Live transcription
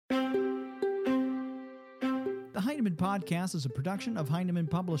The Heinemann Podcast is a production of Heinemann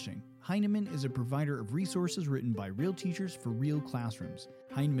Publishing. Heinemann is a provider of resources written by real teachers for real classrooms.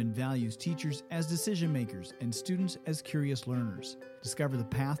 Heinemann values teachers as decision makers and students as curious learners. Discover the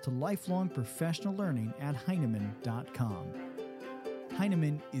path to lifelong professional learning at Heinemann.com.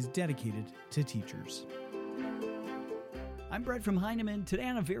 Heinemann is dedicated to teachers. I'm Brett from Heinemann. Today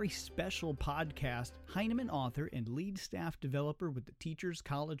on a very special podcast, Heinemann author and lead staff developer with the Teachers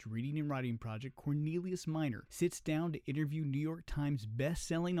College Reading and Writing Project, Cornelius Minor, sits down to interview New York Times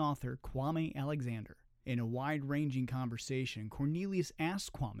best-selling author Kwame Alexander. In a wide-ranging conversation, Cornelius asks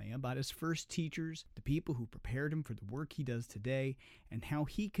Kwame about his first teachers, the people who prepared him for the work he does today, and how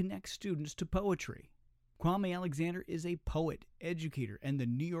he connects students to poetry. Kwame Alexander is a poet, educator, and the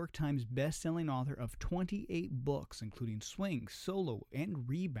New York Times best-selling author of 28 books, including Swing, Solo, and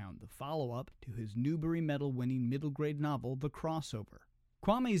Rebound, the follow-up to his Newbery Medal-winning middle-grade novel, The Crossover.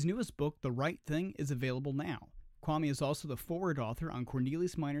 Kwame's newest book, The Right Thing, is available now. Kwame is also the forward author on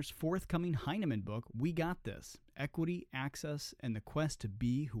Cornelius Minor's forthcoming Heinemann book, We Got This: Equity, Access, and the Quest to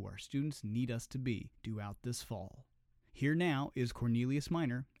Be Who Our Students Need Us to Be, due out this fall. Here now is Cornelius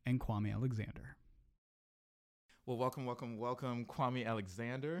Minor and Kwame Alexander. Well, welcome, Kwame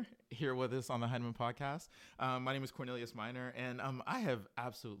Alexander, here with us on the Heinemann Podcast. My name is Cornelius Minor, and I have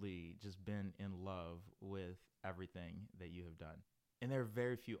absolutely just been in love with everything that you have done. And there are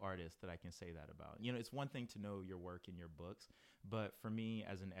very few artists that I can say that about. You know, it's one thing to know your work in your books, but for me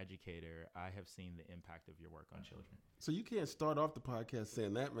as an educator, I have seen the impact of your work on children. So you can't start off the podcast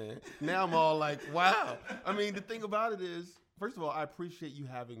saying that, man. Now I'm all like, wow. I mean, the thing about it is, first of all, I appreciate you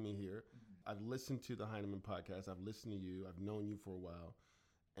having me here. I've listened to the Heinemann Podcast. I've listened to you. I've known you for a while.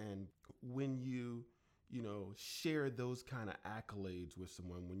 And when you share those kind of accolades with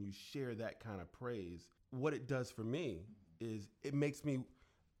someone, when you share that kind of praise, what it does for me is it makes me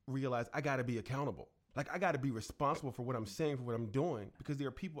realize I got to be accountable. Like, I got to be responsible for what I'm saying, for what I'm doing, because there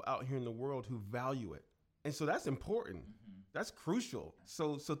are people out here in the world who value it. And so that's important. That's crucial.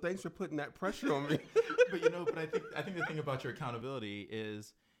 So thanks for putting that pressure on me. But I think the thing about your accountability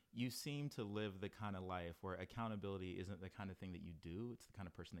is you seem to live the kind of life where accountability isn't the kind of thing that you do, it's the kind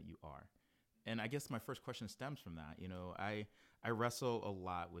of person that you are. And I guess my first question stems from that. You know, I wrestle a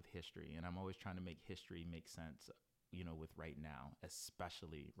lot with history, and I'm always trying to make history make sense, you know, with right now,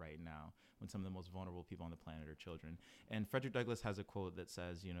 especially right now, when some of the most vulnerable people on the planet are children. And Frederick Douglass has a quote that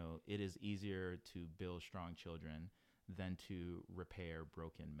says, you know, it is easier to build strong children than to repair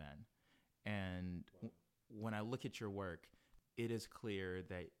broken men. And when I look at your work, it is clear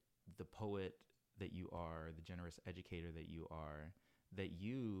that the poet that you are, the generous educator that you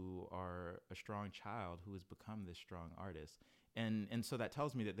are a strong child who has become this strong artist. And so that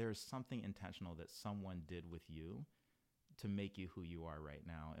tells me that there is something intentional that someone did with you to make you who you are right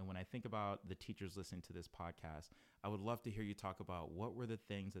now. And when I think about the teachers listening to this podcast, I would love to hear you talk about what were the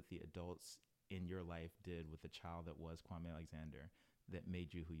things that the adults in your life did with the child that was Kwame Alexander that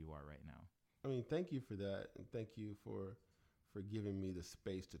made you who you are right now. I mean, thank you for that. And thank you for giving me the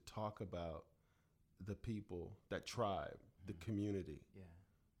space to talk about the people, that tribe, the community. Yeah.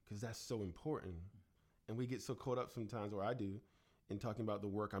 Because that's so important. And we get so caught up sometimes, or I do, in talking about the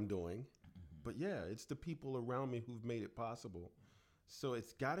work I'm doing. But yeah, it's the people around me who've made it possible. So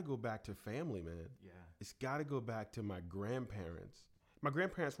it's got to go back to family, man. Yeah. It's got to go back to my grandparents. My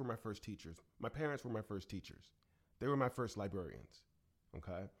grandparents were my first teachers. My parents were my first teachers. They were my first librarians,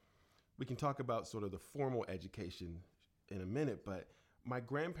 okay? We can talk about sort of the formal education in a minute, but my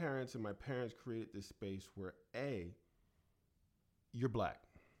grandparents and my parents created this space where A, you're black.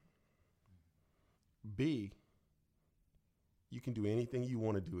 B, you can do anything you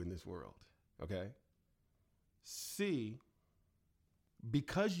want to do in this world, okay? C,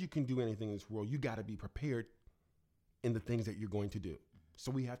 because you can do anything in this world, you got to be prepared in the things that you're going to do.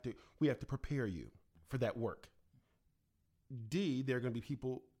 So we have to prepare you for that work. D, there are going to be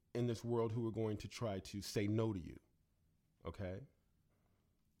people in this world who are going to try to say no to you. Okay?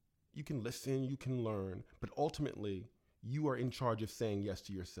 You can listen, you can learn, but ultimately you are in charge of saying yes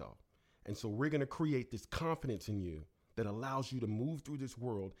to yourself. And so we're going to create this confidence in you that allows you to move through this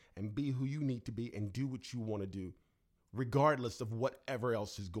world and be who you need to be and do what you want to do, regardless of whatever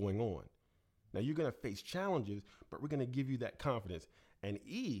else is going on. Now, you're going to face challenges, but we're going to give you that confidence. And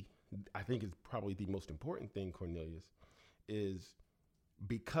E, I think is probably the most important thing, Cornelius, is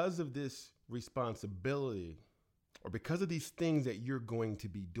because of this responsibility, or because of these things that you're going to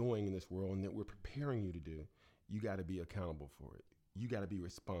be doing in this world and that we're preparing you to do, you got to be accountable for it. You got to be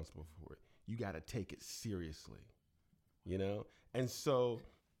responsible for it. You got to take it seriously, you know? And so,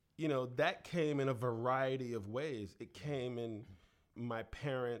 you know, that came in a variety of ways. It came in my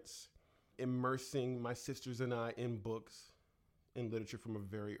parents immersing my sisters and I in books, in literature from a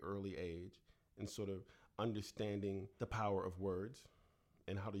very early age, and sort of understanding the power of words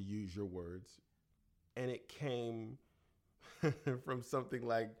and how to use your words. And it came from something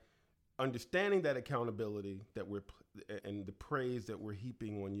like understanding that accountability that and the praise that we're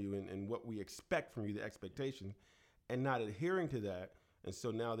heaping on you and what we expect from you, the expectation, and not adhering to that. And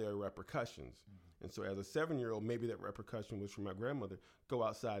so now there are repercussions. Mm-hmm. And so as a 7-year-old, maybe that repercussion was from my grandmother, go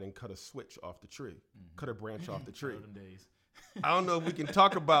outside and cut a switch off the tree, cut a branch off the tree. Days. I don't know if we can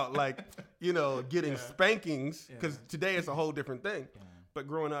talk about getting spankings, because today it's a whole different thing. Yeah. But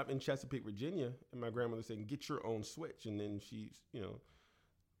growing up in Chesapeake, Virginia, and my grandmother saying, get your own switch. And then she's,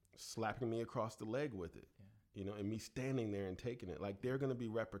 slapping me across the leg with it, and me standing there and taking it. Like, there are going to be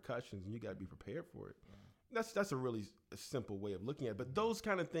repercussions and you got to be prepared for it. Yeah. That's a really simple way of looking at it. But those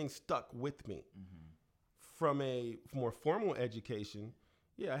kind of things stuck with me. Mm-hmm. From a more formal education,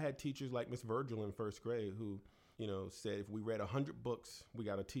 I had teachers like Miss Virgil in first grade who, said if we read 100 books, we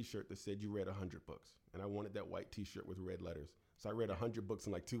got a T-shirt that said you read 100 books. And I wanted that white T-shirt with red letters. So I read 100 books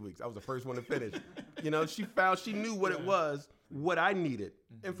in like 2 weeks. I was the first one to finish. She knew what it was, what I needed.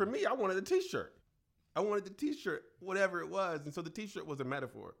 Mm-hmm. And for me, I wanted a T-shirt. I wanted the T-shirt, whatever it was. And so the T-shirt was a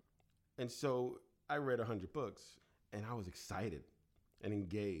metaphor. And so I read 100 books, and I was excited and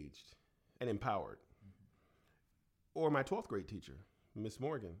engaged and empowered. Mm-hmm. Or my 12th grade teacher, Miss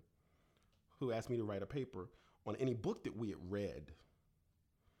Morgan, who asked me to write a paper on any book that we had read.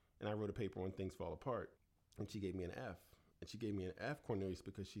 And I wrote a paper on Things Fall Apart, and she gave me an F. And she gave me an F, Cornelius,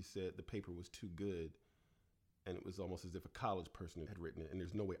 because she said the paper was too good, and it was almost as if a college person had written it, and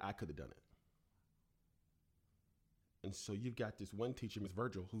there's no way I could have done it. And so you've got this one teacher, Miss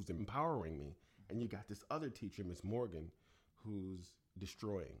Virgil, who's empowering me, and you got this other teacher, Miss Morgan, who's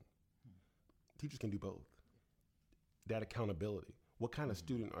destroying. Teachers can do both. That accountability. What kind of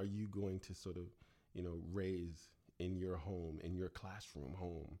student are you going to sort of, raise in your home, in your classroom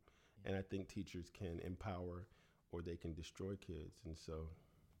home? And I think teachers can empower or they can destroy kids. And so.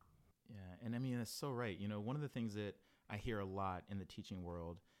 Yeah. And I mean, that's so right. One of the things that I hear a lot in the teaching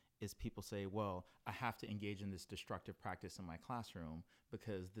world is people say, well, I have to engage in this destructive practice in my classroom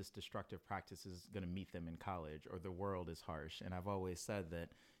because this destructive practice is going to meet them in college, or the world is harsh. And I've always said that,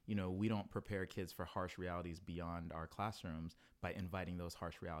 we don't prepare kids for harsh realities beyond our classrooms by inviting those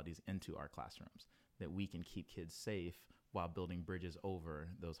harsh realities into our classrooms, that we can keep kids safe while building bridges over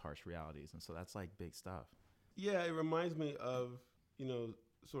those harsh realities. And so that's like big stuff. Yeah, it reminds me of,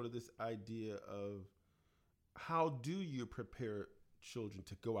 sort of this idea of how do you prepare children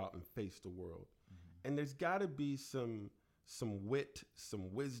to go out and face the world? Mm-hmm. And there's got to be some wit,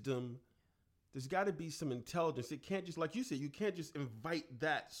 some wisdom. There's got to be some intelligence. It can't just, like you said, you can't just invite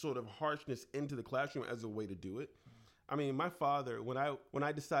that sort of harshness into the classroom as a way to do it. Mm-hmm. I mean, my father, when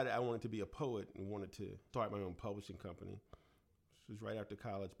I decided I wanted to be a poet and wanted to start my own publishing company, this was right after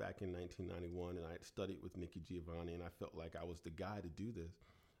college back in 1991, and I had studied with Nikki Giovanni, and I felt like I was the guy to do this.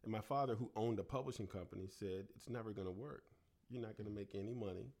 And my father, who owned a publishing company, said, it's never going to work. You're not going to make any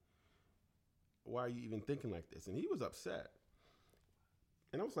money. Why are you even thinking like this? And he was upset.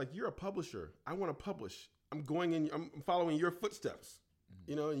 And I was like, you're a publisher. I want to publish. I'm following your footsteps,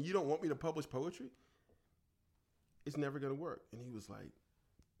 mm-hmm. And you don't want me to publish poetry? It's never going to work. And he was like,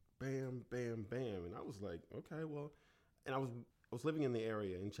 bam, bam, bam. And I was like, okay, well, and I was living in the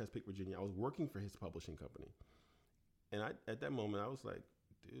area in Chesapeake, Virginia. I was working for his publishing company. And at that moment, I was like,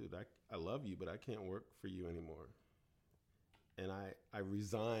 dude, I love you, but I can't work for you anymore. And I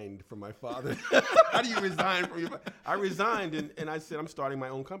resigned from my father. How do you resign from your father? I resigned, and I said, I'm starting my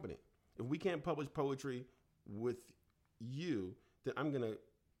own company. If we can't publish poetry with you, then I'm going to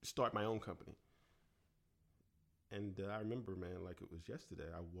start my own company. And I remember, man, like it was yesterday.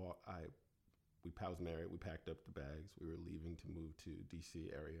 I was married. We packed up the bags. We were leaving to move to D.C.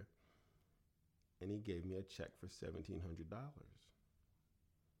 area. And he gave me a check for $1,700.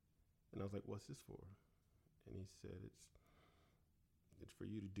 And I was like, what's this for? And he said, it's for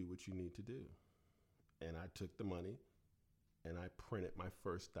you to do what you need to do. And I took the money and I printed my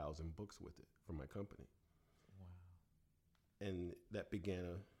first 1,000 books with it for my company. Wow. And that began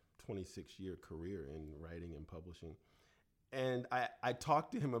a 26-year career in writing and publishing. And I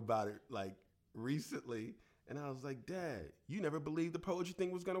talked to him about it like recently, and I was like, Dad, you never believed the poetry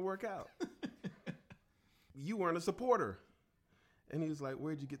thing was going to work out. You weren't a supporter. And he was like,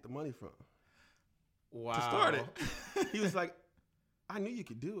 where'd you get the money from? Wow. To start it. He was like, I knew you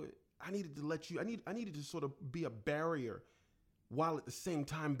could do it. I needed to let you, I needed to sort of be a barrier while at the same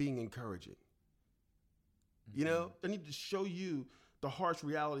time being encouraging. Mm-hmm. I need to show you the harsh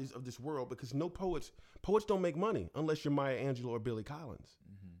realities of this world, because poets don't make money unless you're Maya Angelou or Billy Collins.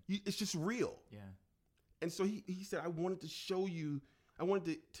 Mm-hmm. It's just real. Yeah. And so he said, I wanted to show you, I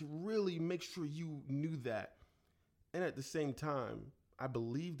wanted to really make sure you knew that. And at the same time, I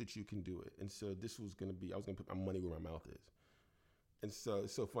believe that you can do it. And so this was going to be, I was going to put my money where my mouth is. And so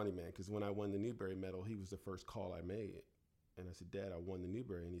it's so funny, man, because when I won the Newbery Medal, he was the first call I made. And I said, Dad, I won the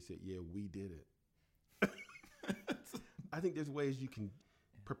Newbery. And he said, yeah, we did it. I think there's ways you can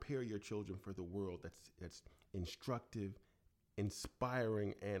prepare your children for the world that's instructive,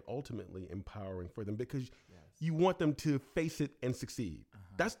 inspiring, and ultimately empowering for them, because you want them to face it and succeed.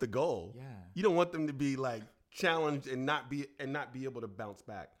 That's the goal. Yeah. You don't want them to be like challenged and not be able to bounce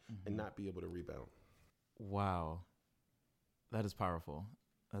back and not be able to rebound. Wow. That is powerful.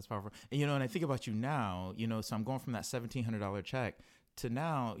 That's powerful. And, and I think about you now, so I'm going from that $1,700 check to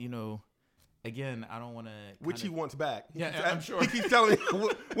now, again, I don't want to. Which he wants back. Yeah, I'm sure. He keeps telling me,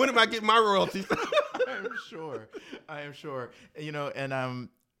 when am I getting my royalties? I am sure. And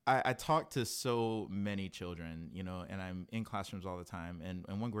I talk to so many children, and I'm in classrooms all the time.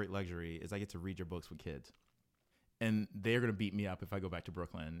 And one great luxury is I get to read your books with kids. And they're going to beat me up if I go back to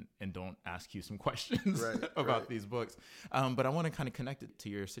Brooklyn and don't ask you some questions about these books. But I want to kind of connect it to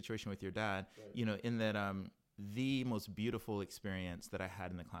your situation with your dad, in that the most beautiful experience that I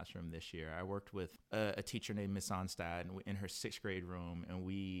had in the classroom this year, I worked with a teacher named Miss Onstad in her 6th grade room, and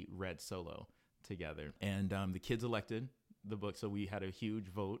we read Solo together. And the kids elected the book, so we had a huge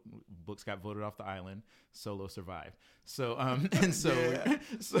vote. Books got voted off the island. Solo survived. So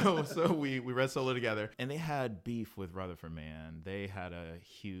so we read Solo together, and they had beef with Rutherford, man. They had a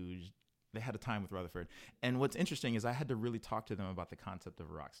time with Rutherford. And what's interesting is I had to really talk to them about the concept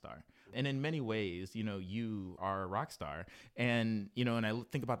of a rock star. And in many ways, you are a rock star. And, and I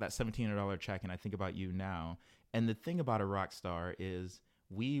think about that $1,700 check, and I think about you now. And the thing about a rock star is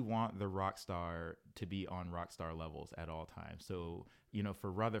we want the rock star to be on rock star levels at all times. So, for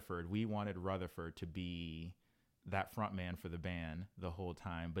Rutherford, we wanted Rutherford to be that front man for the band the whole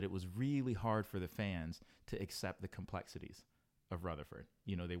time. But it was really hard for the fans to accept the complexities of Rutherford.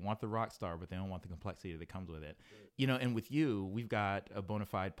 They want the rock star, but they don't want the complexity that comes with it. And with you, we've got a bona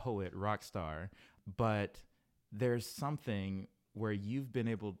fide poet, rock star, but there's something where you've been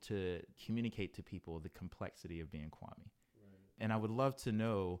able to communicate to people the complexity of being Kwame. And I would love to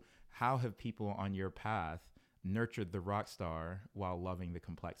know, how have people on your path nurtured the rock star while loving the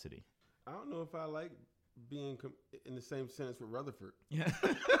complexity? I don't know if I like being in the same sentence with Rutherford. Yeah.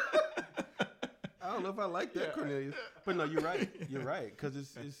 I don't know if I like that, Cornelius. But no, you're right. You're right, because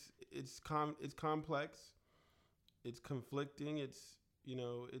it's complex, it's conflicting, it's I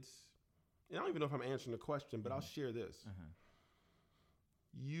don't even know if I'm answering the question, but I'll share this.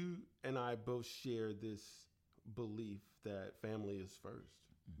 You and I both share this belief that family is first.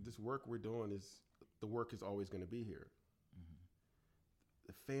 This work we're doing the work is always going to be here.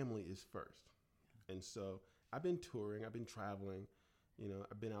 The family is first. And so I've been touring, I've been traveling,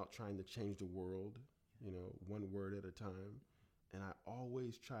 I've been out trying to change the world, one word at a time. And I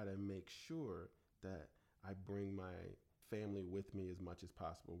always try to make sure that I bring my family with me as much as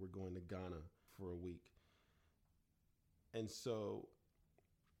possible. We're going to Ghana for a week. And so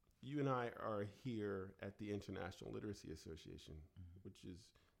you and I are here at the International Literacy Association, which is,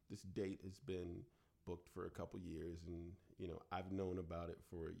 this date has been booked for a couple years, and I've known about it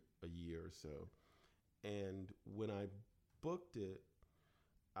for a year or so. And when I booked it,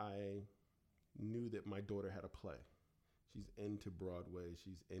 I knew that my daughter had a play. She's into Broadway,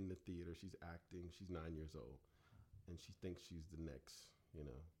 she's in the theater, she's acting, she's 9 years old, and she thinks she's the next,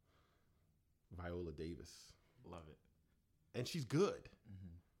 Viola Davis. Love it. And she's good.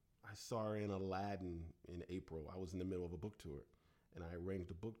 I saw her in Aladdin in April. I was in the middle of a book tour, and I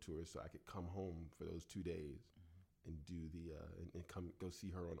arranged a book tour so I could come home for those 2 days and do and go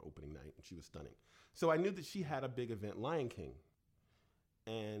see her on opening night. And she was stunning. So I knew that she had a big event, Lion King.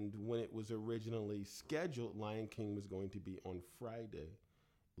 And when it was originally scheduled, Lion King was going to be on Friday,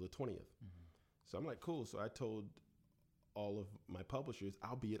 the 20th. So I'm like, cool. So I told all of my publishers,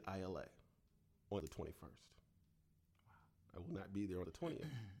 I'll be at ILA on the 21st. I will not be there on the 20th.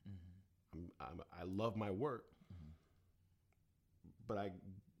 I love my work, but I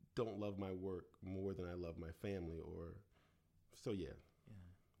don't love my work more than I love my family.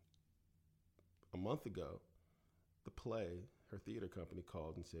 A month ago, the play, her theater company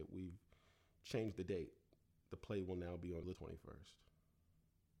called and said, we've changed the date. The play will now be on the 21st.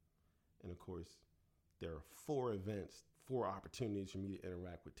 And of course, there are 4 events, 4 opportunities for me to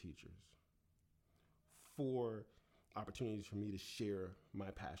interact with teachers, 4 opportunities for me to share my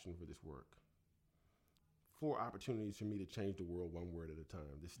passion for this work, 4 opportunities for me to change the world one word at a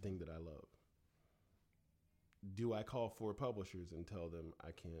time, this thing that I love. do I call four publishers and tell them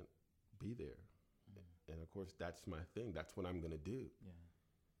I can't be there? And of course, that's my thing. That's what I'm going to do. Yeah.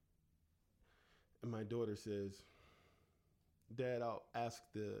 And my daughter says, Dad, I'll ask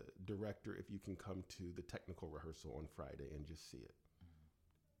the director if you can come to the technical rehearsal on Friday and just see it.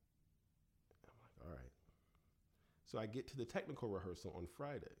 I'm like, all right. So I get to the technical rehearsal on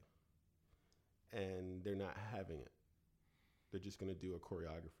Friday, and they're not having it. They're just going to do a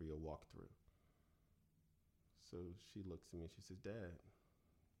choreography, a walkthrough. So she looks at me and she says, Dad,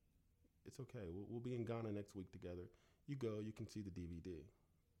 it's okay. We'll be in Ghana next week together. You go, you can see the DVD.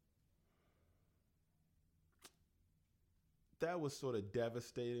 That was sort of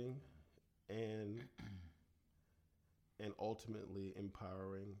devastating and ultimately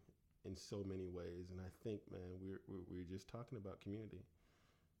empowering in so many ways. And I think, man, we're just talking about community.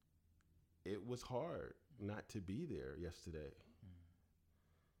 It was hard not to be there yesterday.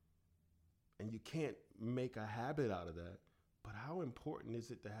 And you can't make a habit out of that. But how important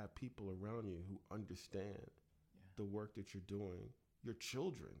is it to have people around you who understand the work that you're doing, your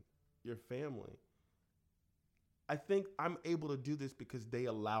children, your family? I think I'm able to do this because they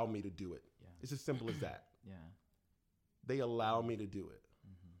allow me to do it. Yeah. It's as simple as that. Yeah. They allow me to do it.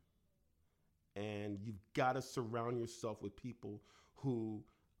 And you've got to surround yourself with people who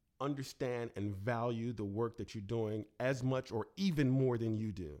understand and value the work that you're doing as much or even more than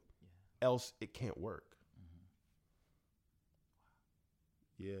you do. Yeah. Else it can't work.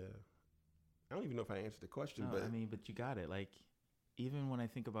 Yeah. I don't even know if I answered the question, but but you got it. Like, even when I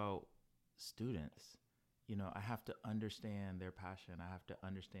think about students, I have to understand their passion. I have to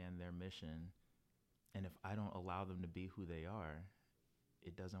understand their mission. And if I don't allow them to be who they are,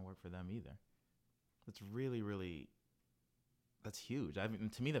 it doesn't work for them either. That's really, really, that's huge. I mean,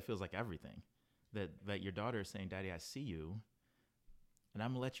 to me, that feels like everything. That your daughter is saying, Daddy, I see you, and I'm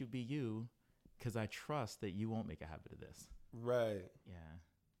going to let you be you because I trust that you won't make a habit of this. Right. Yeah.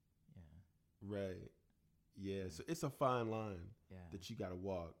 Right. Yeah. So it's a fine line that you got to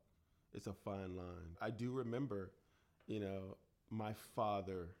walk. It's a fine line. I do remember, my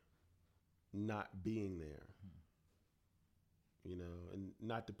father not being there, and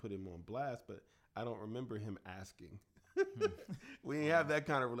not to put him on blast, but I don't remember him asking. We didn't have that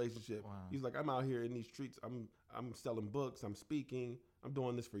kind of relationship. Wow. He's like, I'm out here in these streets. I'm selling books. I'm speaking. I'm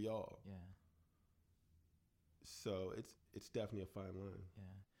doing this for y'all. Yeah. So it's definitely a fine line. Yeah.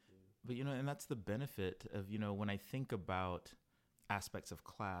 But, and that's the benefit of, when I think about aspects of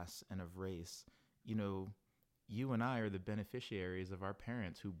class and of race, you and I are the beneficiaries of our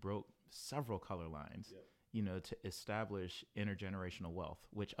parents who broke several color lines, to establish intergenerational wealth,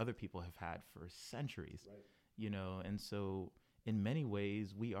 which other people have had for centuries, and so in many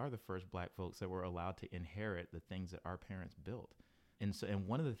ways, we are the first Black folks that were allowed to inherit the things that our parents built. And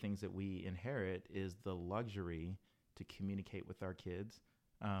one of the things that we inherit is the luxury to communicate with our kids.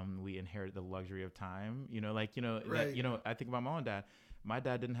 We inherit the luxury of time, right. I think about my own dad. My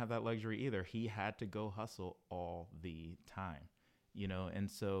dad didn't have that luxury either. He had to go hustle all the time,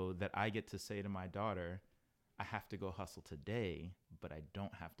 and so that I get to say to my daughter, I have to go hustle today, but I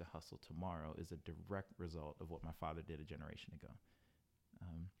don't have to hustle tomorrow is a direct result of what my father did a generation ago.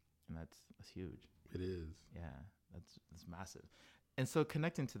 And that's huge. It is. Yeah, that's massive. And so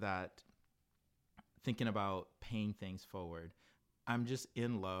connecting to that, thinking about paying things forward, I'm just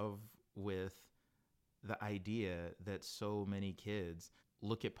in love with the idea that so many kids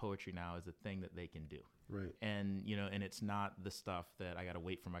look at poetry now as a thing that they can do. Right. And, and it's not the stuff that I got to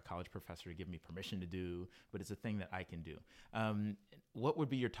wait for my college professor to give me permission to do, but it's a thing that I can do. What would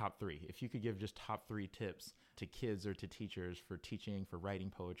be your top three? If you could give just top three tips to kids or to teachers for teaching, for writing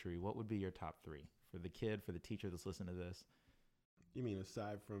poetry, what would be your top three for the kid, for the teacher that's listening to this? You mean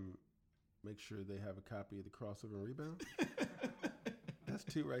aside from make sure they have a copy of the Crossover and Rebound? That's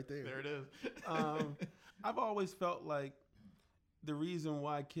two right there. There it is. I've always felt like the reason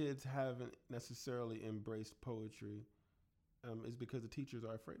why kids haven't necessarily embraced poetry is because the teachers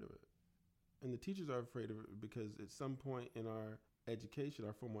are afraid of it. And the teachers are afraid of it because at some point in our education,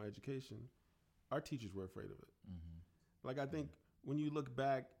 our formal education, our teachers were afraid of it. Mm-hmm. Like, I think when you look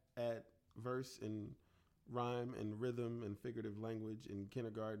back at verse and rhyme and rhythm and figurative language in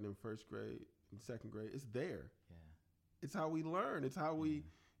kindergarten and first grade and second grade, it's there. Yeah. It's how we learn. It's how we,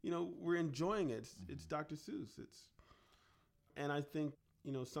 we're enjoying it. It's Dr. Seuss. And I think,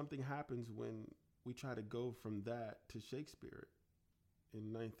 something happens when we try to go from that to Shakespeare in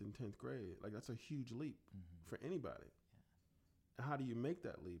 9th and 10th grade. Like, that's a huge leap for anybody. Yeah. How do you make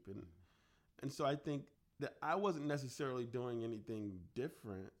that leap? And so I think that I wasn't necessarily doing anything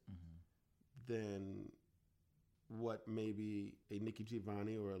different than what maybe a Nikki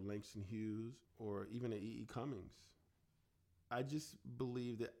Giovanni or a Langston Hughes or even a E.E. Cummings. I just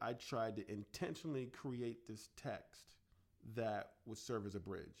believe that I tried to intentionally create this text that would serve as a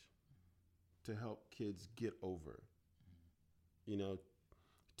bridge to help kids get over,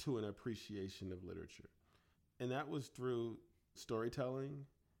 to an appreciation of literature. And that was through storytelling.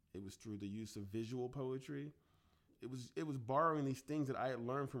 It was through the use of visual poetry. It was borrowing these things that I had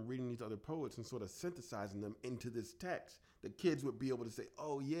learned from reading these other poets and sort of synthesizing them into this text. The kids would be able to say,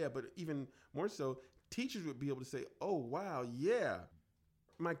 oh yeah, but even more so, teachers would be able to say, oh wow, yeah,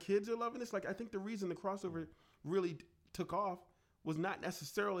 my kids are loving this. Like, I think the reason the crossover really took off was not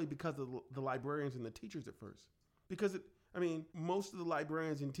necessarily because of the librarians and the teachers at first. Because most of the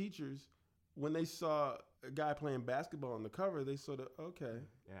librarians and teachers, when they saw a guy playing basketball on the cover, they sort of, okay.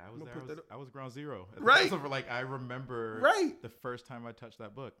 Yeah, I was there. I was ground zero. Right. Like, I remember the first time I touched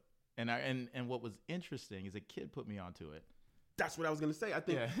that book. And what was interesting is a kid put me onto it. That's what I was going to say. I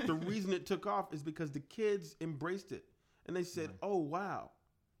think the reason it took off is because the kids embraced it. And they said, oh, wow.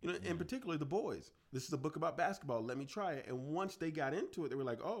 In particular, the boys. This is a book about basketball. Let me try it. And once they got into it, they were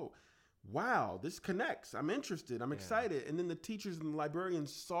like, oh, wow, this connects. I'm interested. I'm excited. And then the teachers and the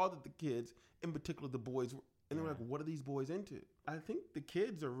librarians saw that the kids, in particular the boys, and they were like, what are these boys into? I think the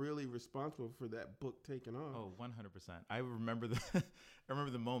kids are really responsible for that book taking off. Oh, 100%. I remember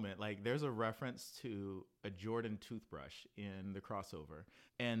the moment. Like, there's a reference to a Jordan toothbrush in the crossover.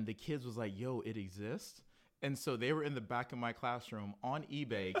 And the kids was like, yo, it exists? And so they were in the back of my classroom on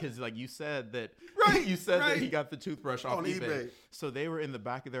eBay because, like you said that, that he got the toothbrush off eBay. So they were in the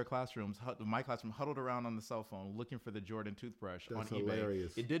back of their classrooms, my classroom, huddled around on the cell phone looking for the Jordan toothbrush on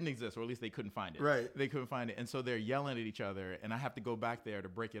hilarious. eBay. It didn't exist, or at least they couldn't find it. Right. They couldn't find it. And so they're yelling at each other, and I have to go back there to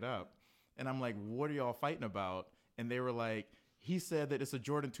break it up. And I'm like, what are y'all fighting about? And they were like, he said that it's a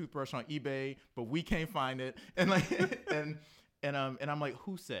Jordan toothbrush on eBay, but we can't find it. And like, and I'm like,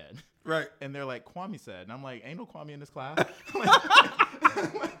 who said? Right. And they're like, Kwame said. And I'm like, ain't no Kwame in this class.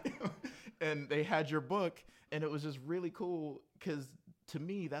 And they had your book, and it was just really cool because to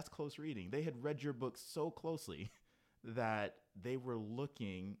me, that's close reading. They had read your book so closely that they were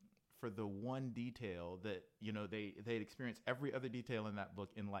looking for the one detail that, they had experienced every other detail in that book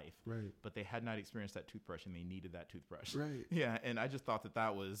in life. Right. But they had not experienced that toothbrush, and they needed that toothbrush. Right. Yeah. And I just thought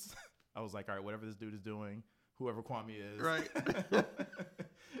that was, I was like, all right, whatever this dude is doing, whoever Kwame is. Right.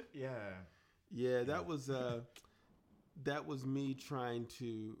 Yeah, that was me trying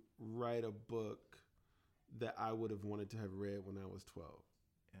to write a book that I would have wanted to have read when I was 12.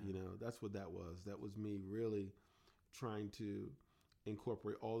 Yeah. That's what that was. That was me really trying to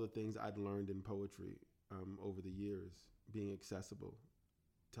incorporate all the things I'd learned in poetry over the years, being accessible,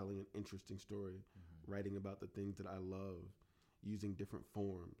 telling an interesting story, writing about the things that I love, using different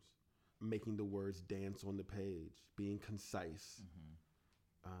forms, making the words dance on the page, being concise,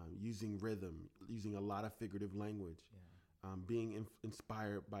 using rhythm, using a lot of figurative language, being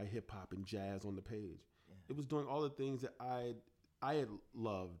inspired by hip hop and jazz on the page. Yeah. It was doing all the things that I had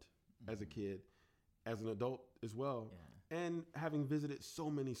loved as a kid, as an adult as well, and having visited so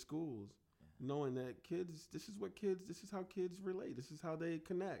many schools, knowing that this is how kids relate, this is how they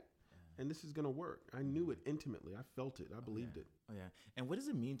connect. And this is going to work. I knew it intimately. I felt it. I believed it. Oh, yeah. And what does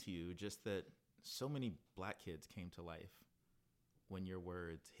it mean to you just that so many Black kids came to life when your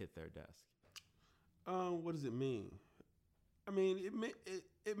words hit their desk? What does it mean? I mean,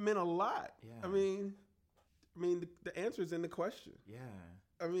 it meant a lot. Yeah. I mean, the answer is in the question. Yeah.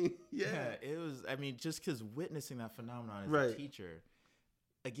 I mean, yeah. It was, just because witnessing that phenomenon as a teacher,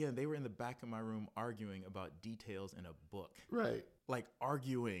 again, they were in the back of my room arguing about details in a book. Right. Like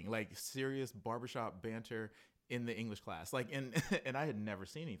arguing, like serious barbershop banter in the English class. Like, and I had never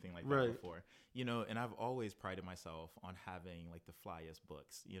seen anything like that before, and I've always prided myself on having like the flyest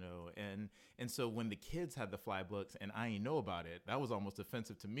books, and so when the kids had the fly books and I ain't know about it, that was almost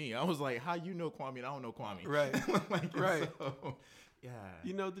offensive to me. I was like, how you know Kwame and I don't know Kwame? Right. Right. So,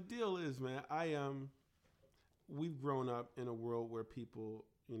 yeah. The deal is, man, we've grown up in a world where people,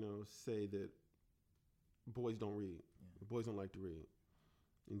 say that boys don't read. Yeah. Boys don't like to read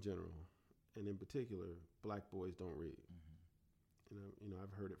in general. And in particular, Black boys don't read. Mm-hmm.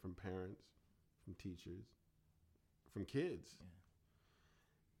 I've heard it from parents, from teachers, from kids.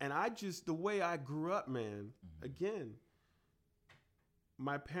 Yeah. And the way I grew up, man, again,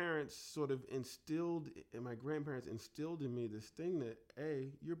 my parents sort of instilled, and my grandparents instilled in me this thing that, A,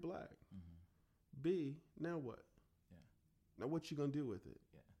 you're Black. Mm-hmm. B, now what? Yeah. Now what you gonna do with it?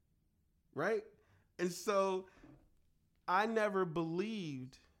 Yeah. Right? And so I never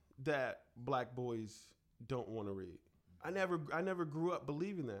believed that Black boys don't want to read. I never grew up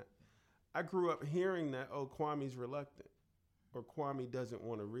believing that. I grew up hearing that, oh, Kwame's reluctant, or Kwame doesn't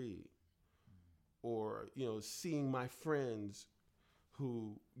want to read, or, you know, seeing my friends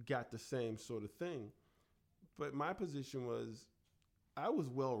who got the same sort of thing. But my position was, I was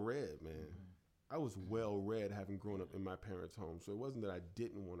well read, man. I was well read having grown up in my parents' home. So it wasn't that I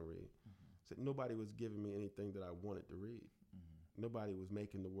didn't want to read. So nobody was giving me anything that I wanted to read. Nobody was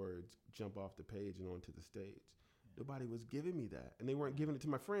making the words jump off the page and onto the stage. Nobody was giving me that. And they weren't giving it to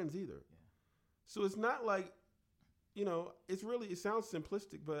my friends either. So it's not like, you know, it's really, it sounds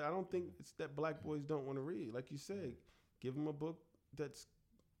simplistic, but I don't think it's that black boys don't want to read. Like you said, give them a book that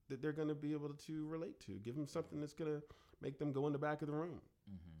they're going to be able to relate to. Give them something that's going to make them go in the back of the room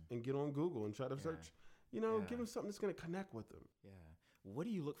and get on Google and try to search. You know, give them something that's going to connect with them. Yeah. What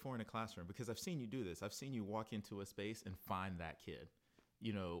do you look for in a classroom? Because I've seen you do this. I've seen you walk into a space and find that kid.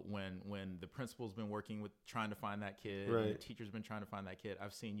 You know, when the principal's been working with trying to find that kid, and the teacher's been trying to find that kid,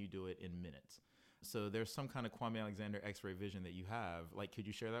 I've seen you do it in minutes. So there's some kind of Kwame Alexander X-ray vision that you have. Like, could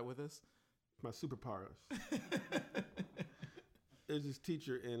you share that with us? My superpowers. There's this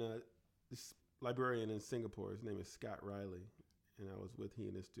teacher this librarian in Singapore. His name is Scott Riley, and I was with he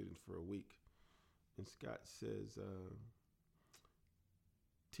and his students for a week. And Scott says,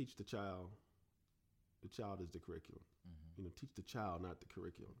 teach the child. The child is the curriculum. You know, teach the child, not the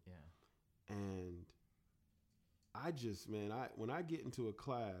curriculum. Yeah. And I just, man, when I get into a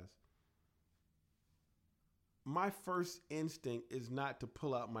class, my first instinct is not to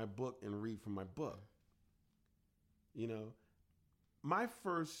pull out my book and read from my book. You know, my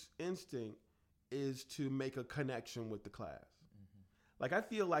first instinct is to make a connection with the class. Like, I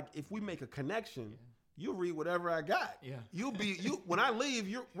feel like if we make a connection, you'll read whatever I got. Yeah. When I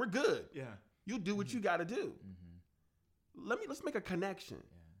leave, we're good. Yeah. You'll do what you got to do. Let's make a connection.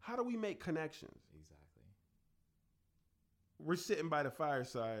 Yeah. How do we make connections? Exactly. We're sitting by the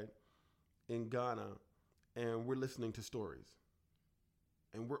fireside in Ghana, and we're listening to stories.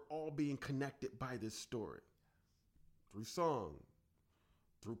 And we're all being connected by this story through song,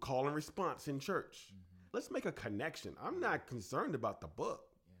 through call and response in church. Let's make a connection. I'm not concerned about the book.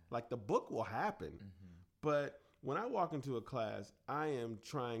 Like, the book will happen. But when I walk into a class, I am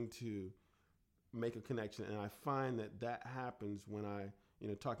trying to make a connection. And I find that happens when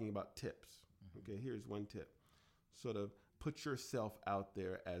talking about tips. Okay, here's one tip. Sort of put yourself out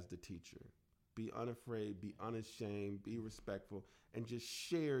there as the teacher. Be unafraid, be unashamed, be respectful, and just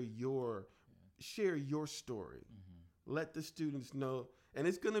share your story. Let the students know. And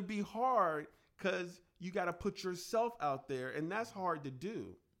it's going to be hard because you got to put yourself out there, and that's hard to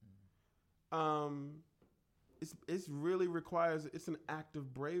do. It's really requires, it's an act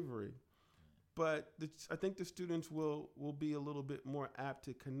of bravery. But I think the students will be a little bit more apt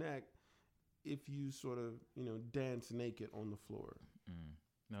to connect if you sort of, dance naked on the floor.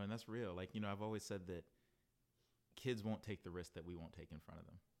 No, and that's real. Like, I've always said that kids won't take the risk that we won't take in front of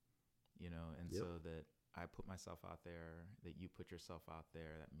them, and so that I put myself out there, that you put yourself out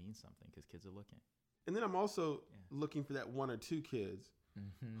there, that means something because kids are looking. And then I'm also looking for that one or two kids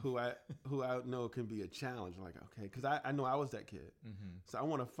who I know can be a challenge. Like, okay, because I know I was that kid. So I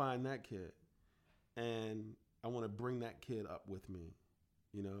want to find that kid, and I want to bring that kid up with me.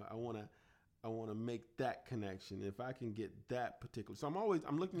 I want to make that connection. If I can get that particular, so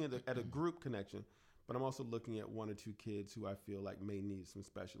I'm looking at a group connection, but I'm also looking at one or two kids who I feel like may need some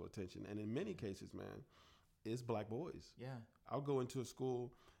special attention. And in many cases, man, it's black boys. Yeah. I'll go into a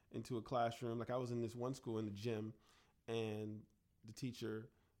school, into a classroom. Like, I was in this one school in the gym, and the teacher,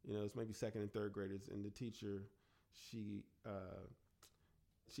 it's maybe second and third graders, and the teacher, she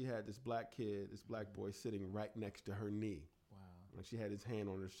had this black boy sitting right next to her knee. Wow. Like, she had his hand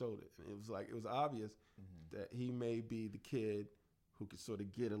on her shoulder. And it was obvious that he may be the kid who could sort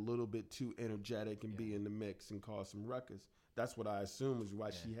of get a little bit too energetic and be in the mix and cause some ruckus. That's what I assume is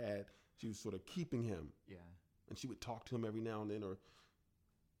why she was sort of keeping him. Yeah. And she would talk to him every now and then.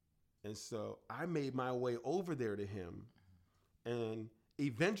 And so I made my way over there to him and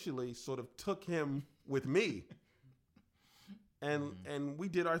eventually sort of took him with me. And we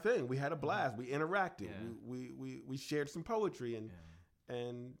did our thing. We had a blast. We interacted. Yeah. We shared some poetry.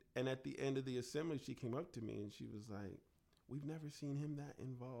 And at the end of the assembly, she came up to me and she was like, "We've never seen him that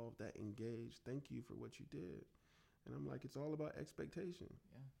involved, that engaged. Thank you for what you did." And I'm like, it's all about expectation.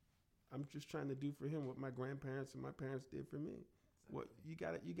 Yeah. I'm just trying to do for him what my grandparents and my parents did for me. Exactly. What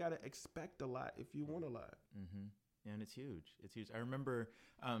you gotta expect a lot if you want a lot. And it's huge. It's huge. I remember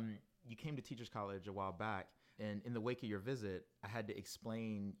you came to Teachers College a while back, and in the wake of your visit, I had to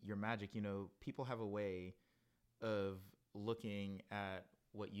explain your magic. People have a way of looking at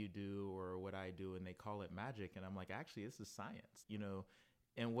what you do or what I do, and they call it magic. And I'm like, actually, this is science.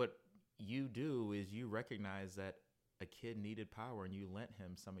 And what you do is you recognize that a kid needed power and you lent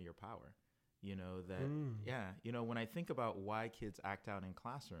him some of your power. You know, that, when I think about why kids act out in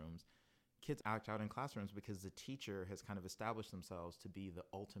classrooms because the teacher has kind of established themselves to be the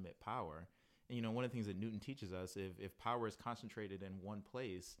ultimate power. And, one of the things that Newton teaches us, if power is concentrated in one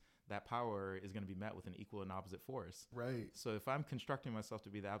place, that power is going to be met with an equal and opposite force. Right. So if I'm constructing myself to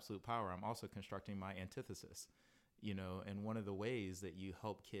be the absolute power, I'm also constructing my antithesis. And one of the ways that you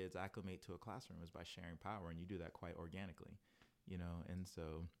help kids acclimate to a classroom is by sharing power, and you do that quite organically, and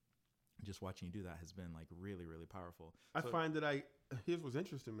so just watching you do that has been like really, really powerful. I find that here's what's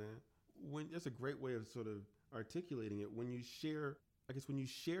interesting, man. That's a great way of sort of articulating it. When you share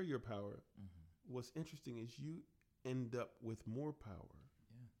your power, what's interesting is you end up with more power.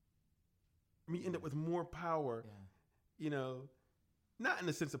 Yeah. I mean, you end up with more power, not in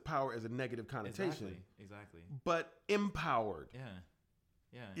the sense of power as a negative connotation. Exactly. But empowered.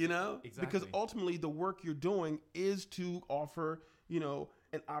 Yeah. Exactly. Because ultimately the work you're doing is to offer,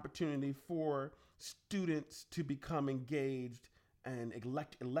 an opportunity for students to become engaged and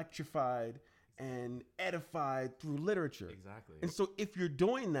electrified and edified through literature. Exactly. And so if you're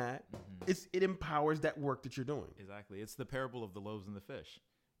doing that, it empowers that work that you're doing. Exactly. It's the parable of the loaves and the fish,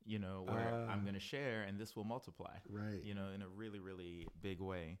 where I'm going to share and this will multiply, right? In a really, really big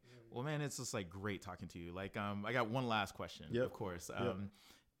way. Well, man, it's just like great talking to you. Like, I got one last question, of course.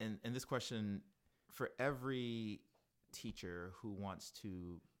 And this question, for every teacher who wants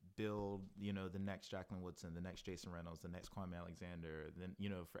to build, the next Jacqueline Woodson, the next Jason Reynolds, the next Kwame Alexander, then,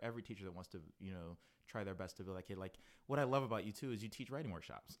 for every teacher that wants to, try their best to build that kid, like what I love about you too is you teach writing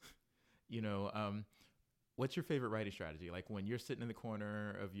workshops, what's your favorite writing strategy? Like when you're sitting in the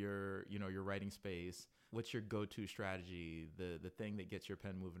corner of your, your writing space, what's your go-to strategy, the thing that gets your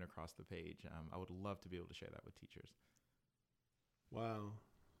pen moving across the page? I would love to be able to share that with teachers. Wow.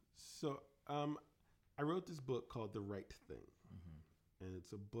 So, I wrote this book called The Right Thing. And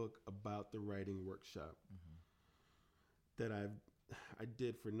it's a book about the writing workshop that I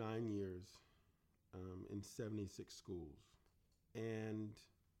did for 9 years in 76 schools. And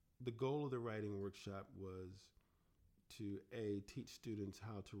the goal of the writing workshop was to teach students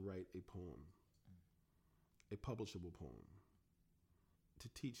how to write a poem, a publishable poem, to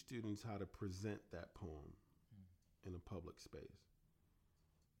teach students how to present that poem in a public space.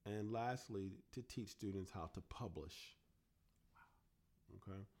 And lastly, to teach students how to publish.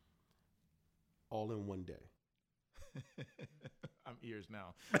 Okay. All in one day. I'm ears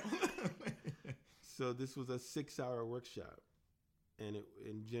now. So this was a 6-hour workshop, and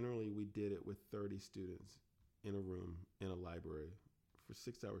generally we did it with 30 students in a room in a library for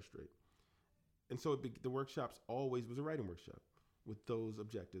 6 hours straight. And so the workshops always was a writing workshop with those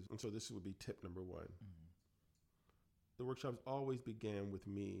objectives. And so this would be tip number 1. The workshops always began with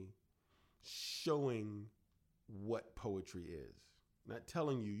me showing what poetry is. Not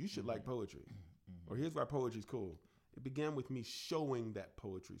telling you should like poetry, or here's why poetry's cool. It began with me showing that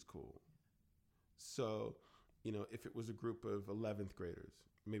poetry's cool. So, if it was a group of 11th graders,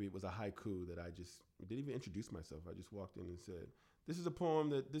 maybe it was a haiku that I didn't even introduce myself. I just walked in and said, this is a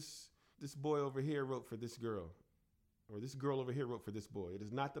poem that this boy over here wrote for this girl, or this girl over here wrote for this boy. It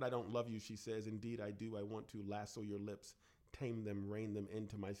is not that I don't love you, she says. Indeed, I do. I want to lasso your lips, tame them, rein them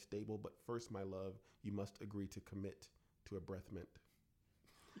into my stable. But first, my love, you must agree to commit to a breath mint.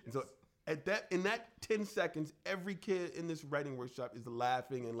 Yes. So in that 10 seconds, every kid in this writing workshop is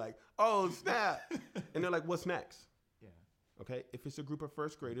laughing and like, oh, snap. And they're like, what's next? Yeah. Okay. If it's a group of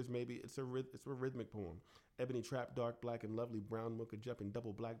first graders, maybe it's a rhythmic poem. Ebony trap, dark, black, and lovely, brown, mocha jumping,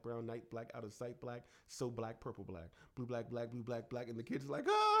 double black, brown, night black, out of sight black, so black, purple black, blue black, black, blue black, black. And the kids are like,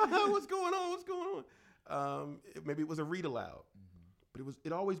 what's going on? What's going on? Maybe it was a read aloud. But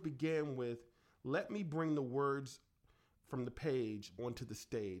it always began with, let me bring the words from the page onto the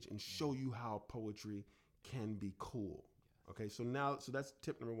stage and show you how poetry can be cool. Okay, so that's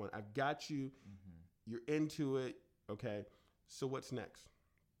tip number 1. I've got you. You're into it. Okay, so what's next?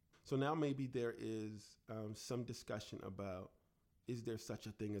 So now maybe there is some discussion about, is there such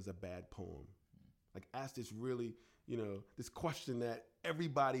a thing as a bad poem? Like ask this really, this question that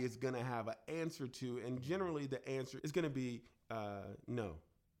everybody is going to have an answer to. And generally the answer is going to be no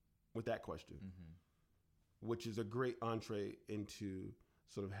with that question. Which is a great entree into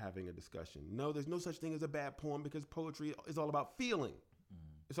sort of having a discussion. No, there's no such thing as a bad poem because poetry is all about feeling.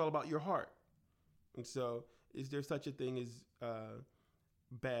 It's all about your heart. And so is there such a thing as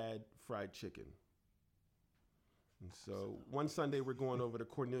bad fried chicken? And so one Sunday we're going over to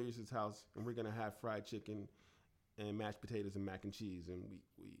Cornelius's house and we're going to have fried chicken and mashed potatoes and mac and cheese. And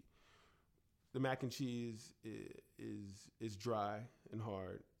the mac and cheese is dry and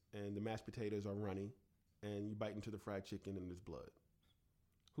hard. and the mashed potatoes are runny, and you bite into the fried chicken and there's blood.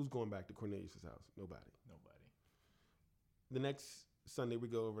 Who's going back to Cornelius' house? Nobody. The next Sunday, we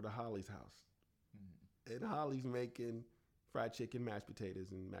go over to Holly's house. And Holly's making fried chicken, mashed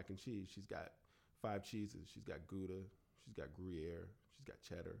potatoes, and mac and cheese. She's got 5 cheeses. She's got Gouda. She's got Gruyere. She's got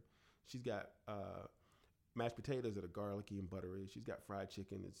cheddar. She's got mashed potatoes that are garlicky and buttery. She's got fried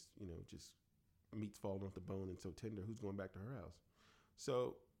chicken that's, just meat's falling off the bone and so tender. Who's going back to her house?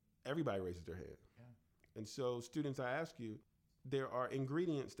 So everybody raises their hand. Yeah. And so students, I ask you, there are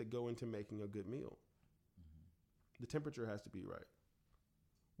ingredients that go into making a good meal. The temperature has to be right.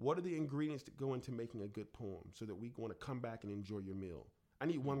 What are the ingredients that go into making a good poem so that we want to come back and enjoy your meal? I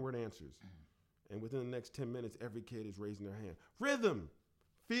need one-word answers. And within the next 10 minutes, every kid is raising their hand. Rhythm,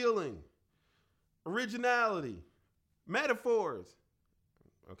 feeling, originality, metaphors.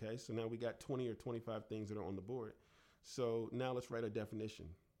 Okay, so now we got 20 or 25 things that are on the board. So now let's write a definition.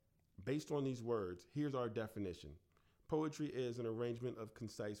 Based on these words, here's our definition. Poetry is an arrangement of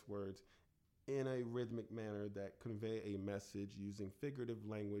concise words in a rhythmic manner that convey a message using figurative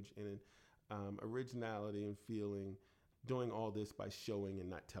language and originality and feeling, doing all this by showing and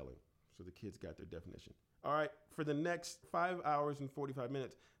not telling. So the kids got their definition. All right, for the next 5 hours and 45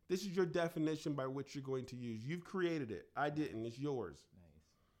 minutes, this is your definition by which you're going to use. You've created it. I didn't. It's yours. Nice.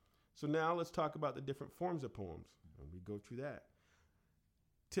 So now let's talk about the different forms of poems. And we go through that.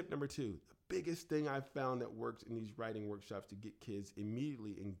 Tip number 2, the biggest thing I've found that works in these writing workshops to get kids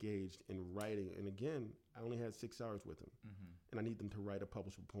immediately engaged in writing. And again, I only had 6 hours with them. And I need them to write a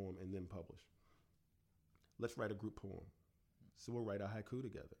publishable poem and then publish. Let's write a group poem. So we'll write a haiku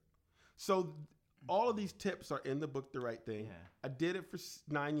together. So all of these tips are in the book, The Right Thing. Yeah. I did it for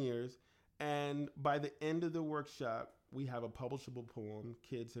 9 years. And by the end of the workshop, we have a publishable poem.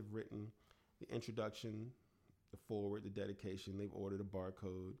 Kids have written the introduction, the foreword, the dedication. They've ordered a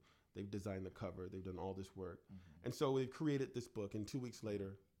barcode. They've designed the cover. They've done all this work. And so we've created this book. And 2 weeks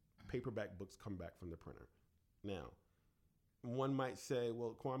later, paperback books come back from the printer. Now, one might say,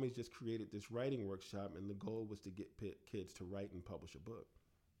 well, Kwame's just created this writing workshop and the goal was to get kids to write and publish a book.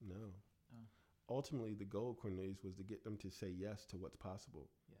 No. Ultimately, the goal, Cornelius, was to get them to say yes to what's possible.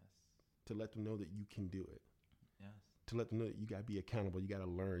 Yes. To let them know that you can do it. Yes. To let them know that you got to be accountable. You got to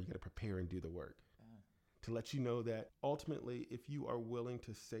learn. You got to prepare and do the work. To let you know that ultimately, if you are willing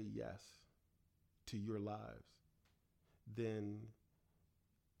to say yes to your lives, then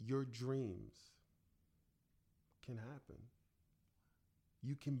your dreams can happen.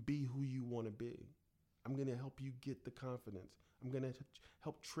 You can be who you want to be. I'm going to help you get the confidence. I'm going to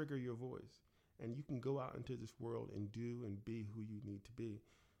help trigger your voice. And you can go out into this world and do and be who you need to be.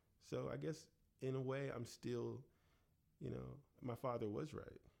 So I guess in a way, I'm still, my father was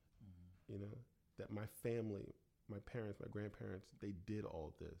right. That my family, my parents, my grandparents, they did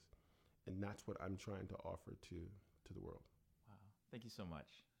all this. And that's what I'm trying to offer to the world. Wow. Thank you so much.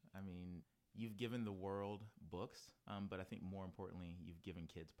 I mean, you've given the world books, but I think more importantly, you've given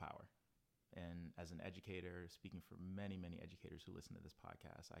kids power. And as an educator, speaking for many, many educators who listen to this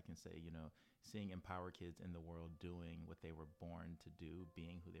podcast, I can say, seeing empower kids in the world doing what they were born to do,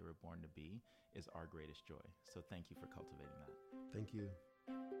 being who they were born to be, is our greatest joy. So thank you for cultivating that. Thank you.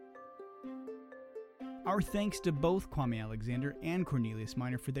 Our thanks to both Kwame Alexander and Cornelius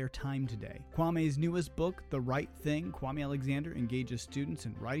Minor for their time today. Kwame's newest book, The Right Thing, Kwame Alexander Engages Students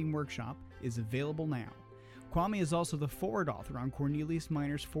in Writing Workshop, is available now. Kwame is also the forward author on Cornelius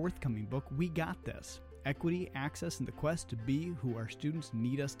Minor's forthcoming book, We Got This, Equity, Access, and the Quest to Be Who Our Students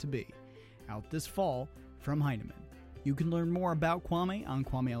Need Us to Be, out this fall from Heinemann. You can learn more about Kwame on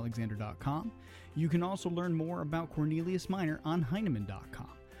KwameAlexander.com. You can also learn more about Cornelius Minor on Heinemann.com.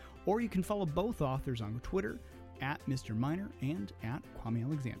 Or you can follow both authors on Twitter, @Mr. Minor and @Kwame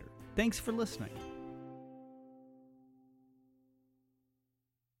Alexander. Thanks for listening.